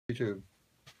YouTube.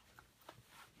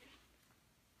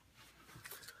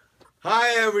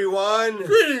 Hi everyone!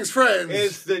 Greetings, friends!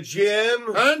 It's the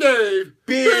Jim and Dave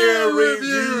Beer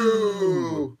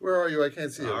Review! Where are you? I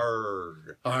can't see you.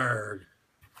 Arrgh. Arrgh.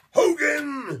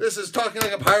 Hogan! This is Talking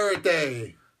Like a Pirate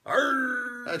Day.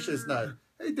 Arrgh. Actually, it's not.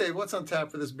 Hey, Dave, what's on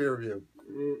tap for this beer review?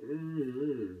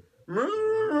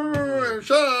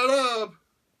 Shut up!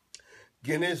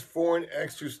 Guinness Foreign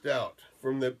Extra Stout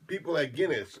from the people at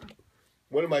Guinness.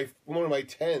 One of my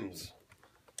 10s.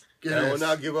 And I will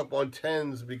not give up on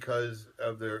 10s because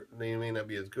of they may not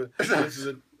be as good. This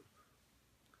is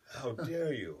how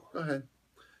dare you? Go ahead.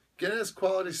 Guinness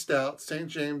Quality Stout, St.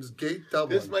 James Gate,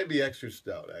 Dublin. This might be extra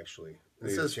stout, actually.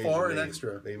 It says foreign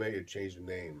extra. They may have changed the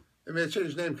name. They may have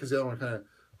changed the name because the other one kind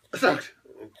of sucked.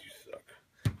 You suck.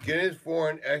 Guinness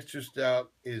Foreign Extra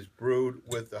Stout is brewed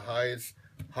with the highest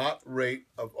hop rate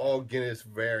of all Guinness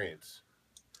variants.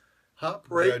 Hop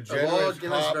rate of all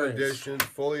Guinness hop variants. additions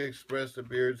fully express the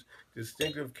beer's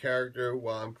distinctive character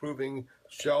while improving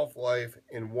shelf life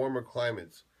in warmer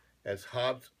climates, as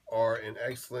hops are an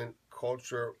excellent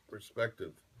culture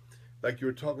perspective. Like you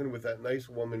were talking with that nice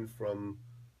woman from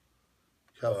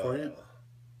California,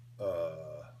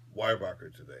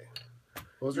 Weyerbacher today.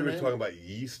 What was her name? We were talking about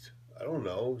yeast. I don't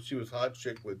know. She was hot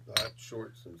chick with hot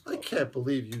shorts and stuff. I can't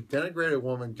believe you denigrated a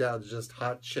woman down to just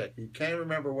hot chick. You can't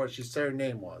remember what she said her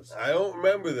name was. I don't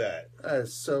remember that. That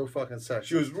is so fucking sexy.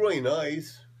 She was really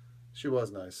nice. She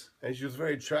was nice. And she was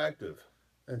very attractive.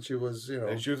 And she was,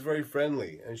 And she was very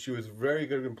friendly. And she was a very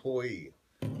good employee.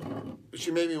 She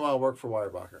made me want to work for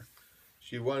Weyerbacher.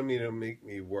 She wanted me to make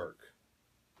me work.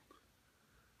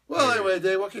 Well, anyway,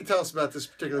 Dave, what can you tell us about this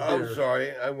particular beer? I'm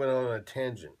sorry. I went on a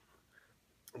tangent.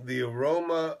 The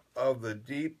aroma of the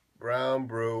deep brown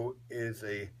brew is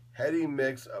a heady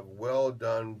mix of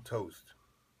well-done toast.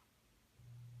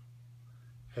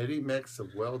 Heady mix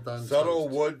of well-done Subtle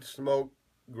toast. wood smoke,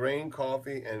 grain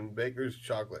coffee, and baker's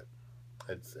chocolate.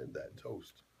 I said that,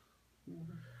 toast.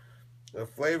 The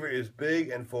flavor is big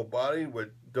and full-bodied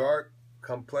with dark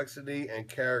complexity and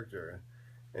character.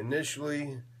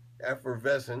 Initially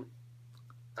effervescent,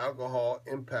 alcohol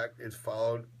impact is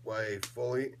followed by a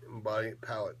fully embodied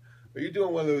palate. Are you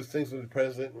doing one of those things with the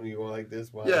president when you go like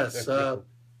this? Yes.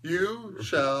 You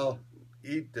shall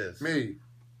eat this. Me.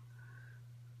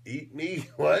 Eat me?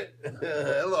 What?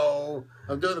 Hello.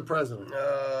 I'm doing the president.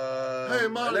 Hey,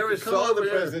 Monica, I never saw the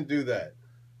president do that.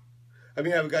 I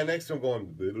mean, I have a guy next to him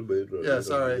going. Yes.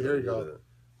 All right. Here you go.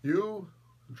 You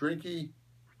drinky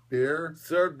beer.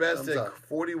 Served best at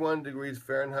 41 degrees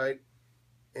Fahrenheit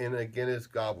in a Guinness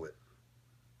goblet.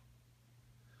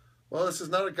 Well, this is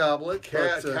not a goblet.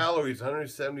 Calories,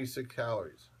 176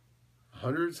 calories.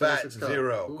 176 Fat,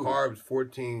 0. Ooh. Carbs,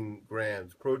 14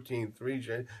 grams. Protein, 3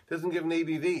 grams. Doesn't give an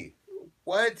ABV.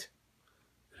 What?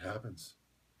 It happens.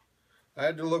 I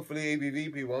had to look for the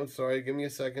ABV, people. I'm sorry. Give me a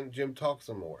second. Jim, talk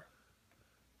some more.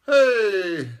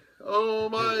 Hey! Oh,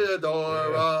 my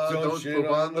Adora, don't poop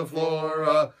on the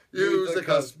floor. Use the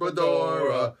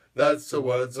Cuspadora. That's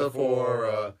what it's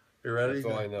for. You ready? That's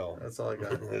all I know. That's all I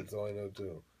got. That's all I know,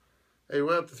 too. Hey,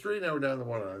 we're up to 3, now we're down to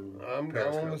 1. I'm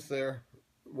almost there.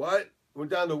 What? We're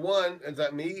down to 1. Is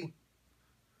that me?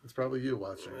 It's probably you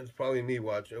watching. It's probably me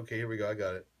watching. Okay, here we go. I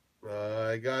got it.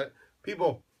 I got it.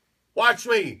 People, watch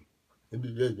me! I'd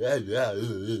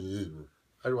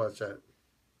watch that.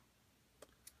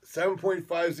 7.50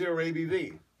 ABV.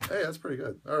 Hey, that's pretty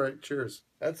good. All right, cheers.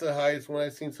 That's the highest one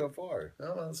I've seen so far.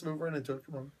 Oh, well, let's move right into it.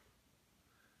 Come on.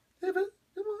 David,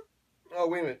 come on. Oh,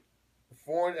 wait a minute.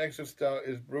 Foreign Extra Stout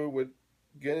is brewed with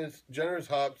Guinness generous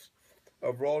hops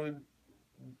of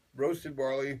roasted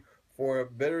barley for a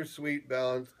bittersweet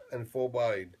balance and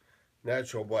full-bodied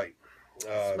natural bite.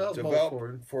 Smells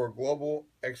developed for global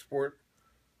export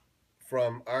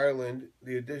from Ireland,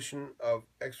 the addition of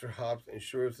extra hops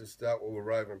ensures the stout will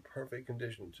arrive in perfect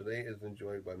condition. Today is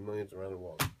enjoyed by millions around the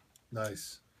world.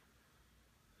 Nice.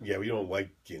 Yeah, we don't like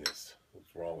Guinness.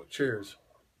 What's wrong with Cheers.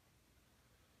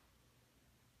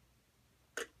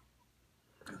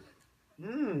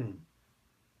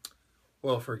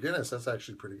 Well, for Guinness, that's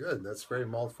actually pretty good. That's very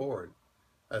malt forward.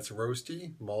 That's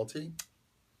roasty, malty.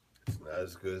 It's not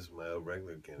as good as my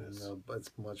regular Guinness. No, but it's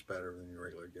much better than your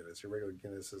regular Guinness. Your regular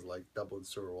Guinness is like Dublin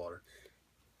sewer water.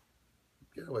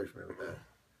 Get away from me with that.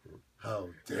 How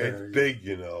dare you. It's big,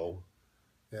 you know.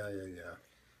 Yeah.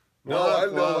 No, I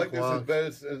don't like this as bad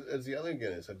as the other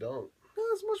Guinness. I don't. No,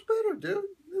 it's much better, dude.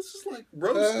 This is like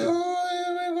roasted.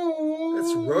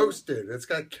 It's roasted. It's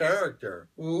got character.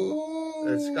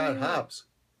 It's got hops.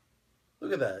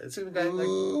 Look at that. It's even got like...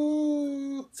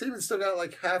 It's even still got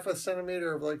like half a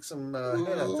centimeter of like some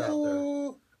head on top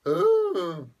there.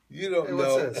 Ooh. You don't Hey, know.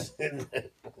 what's this?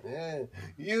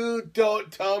 You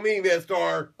don't tell me,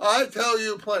 mister. I tell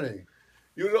you plenty.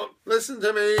 You don't. Listen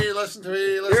to me, listen to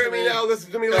me, listen Hear to me now,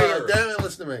 listen to me God later. damn it,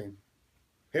 listen to me.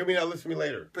 Hear me now, listen to me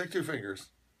later. Pick 2 fingers.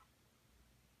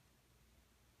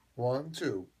 1,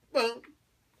 2. Boom.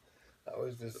 I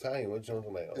was just telling you, what's wrong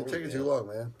with my own? It's taking too long,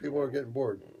 man. People are getting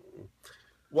bored.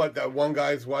 What, that one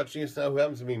guy's watching us now? Who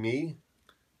happens to be me?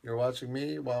 You're watching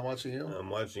me while I'm watching you? I'm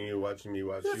watching you, watching me,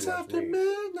 watching It's you, after watching me.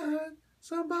 midnight.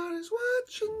 Somebody's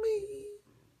watching me.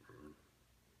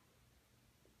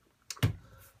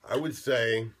 I would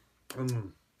say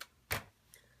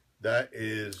that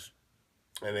is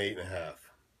an 8.5.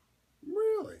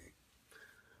 Really?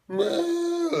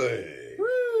 Really?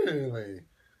 Really?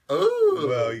 Oh.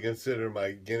 Well, you consider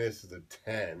my Guinness is a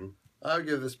 10. I'll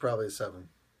give this probably a 7.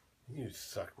 You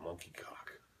suck, monkey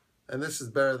cock. And this is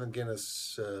better than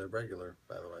Guinness regular,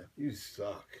 by the way. You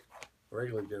suck.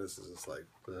 Regular Guinness is just like,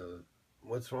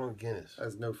 What's wrong with Guinness?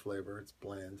 has no flavor. It's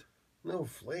bland. No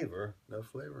flavor. No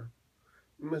flavor.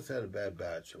 You must have had a bad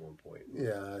batch at one point.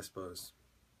 Yeah, I suppose.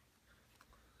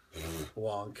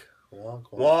 Wonk. Wonk,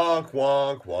 wonk. Wonk,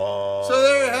 wonk, wonk. So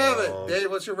there you have it. Dave,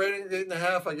 what's your rating?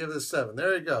 8.5. I give it a 7.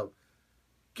 There you go.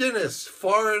 Guinness,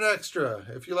 foreign extra.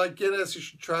 If you like Guinness, you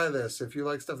should try this. If you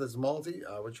like stuff that's malty,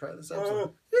 I would try this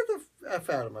episode. Get the F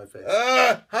out of my face.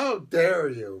 How dare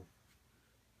you?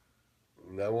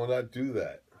 I will not do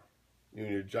that. You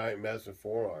and your giant massive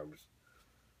forearms.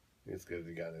 It's because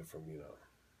you got it from,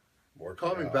 working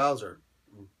Call me out. Bowser.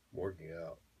 Working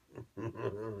out.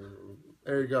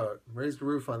 There you go. Raise the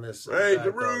roof on this. Raise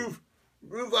the back roof.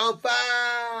 dog. Roof on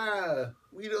fire.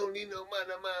 We don't need no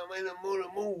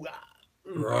money.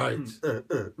 Right.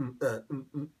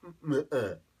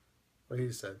 What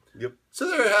he said. Yep. So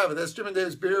there you have it. That's Jim and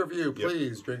Dave's beer review. Yep.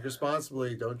 Please drink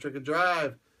responsibly. Don't drink and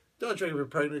drive. Don't drink if you're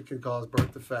pregnant. It can cause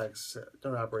birth defects.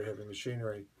 Don't operate heavy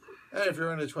machinery. And if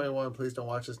you're under 21, please don't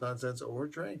watch this nonsense or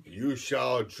drink You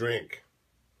shall drink.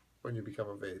 when you become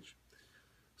of age.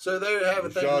 So there you have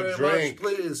it. Thank you very drink.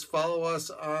 much. Please follow us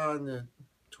on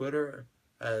Twitter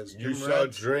as You Jim shall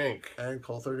Red drink. and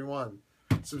Cole31.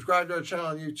 Subscribe to our channel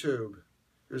on YouTube.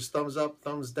 Just thumbs up,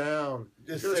 thumbs down.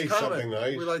 Just Give us say a comment. something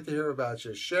nice. We'd like to hear about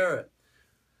you. Share it.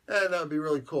 And that would be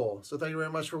really cool. So thank you very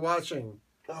much for watching.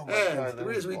 Oh my And God, the that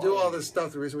reason we was do all boring. this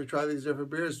stuff, the reason we try these different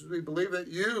beers, is we believe that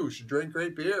you should drink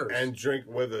great beers. And drink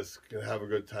with us. Can have a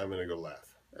good time and a good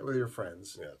laugh. with your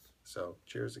friends. Yes. So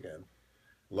cheers again.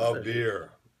 Love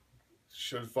beer.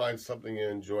 Should find something you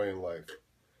enjoy in life.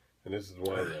 And this is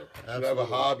one of them. Should have a Absolutely.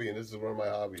 hobby, and this is one of my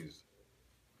hobbies.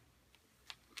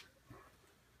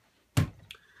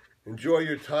 Enjoy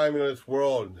your time in this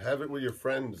world. Have it with your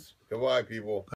friends. Goodbye, people.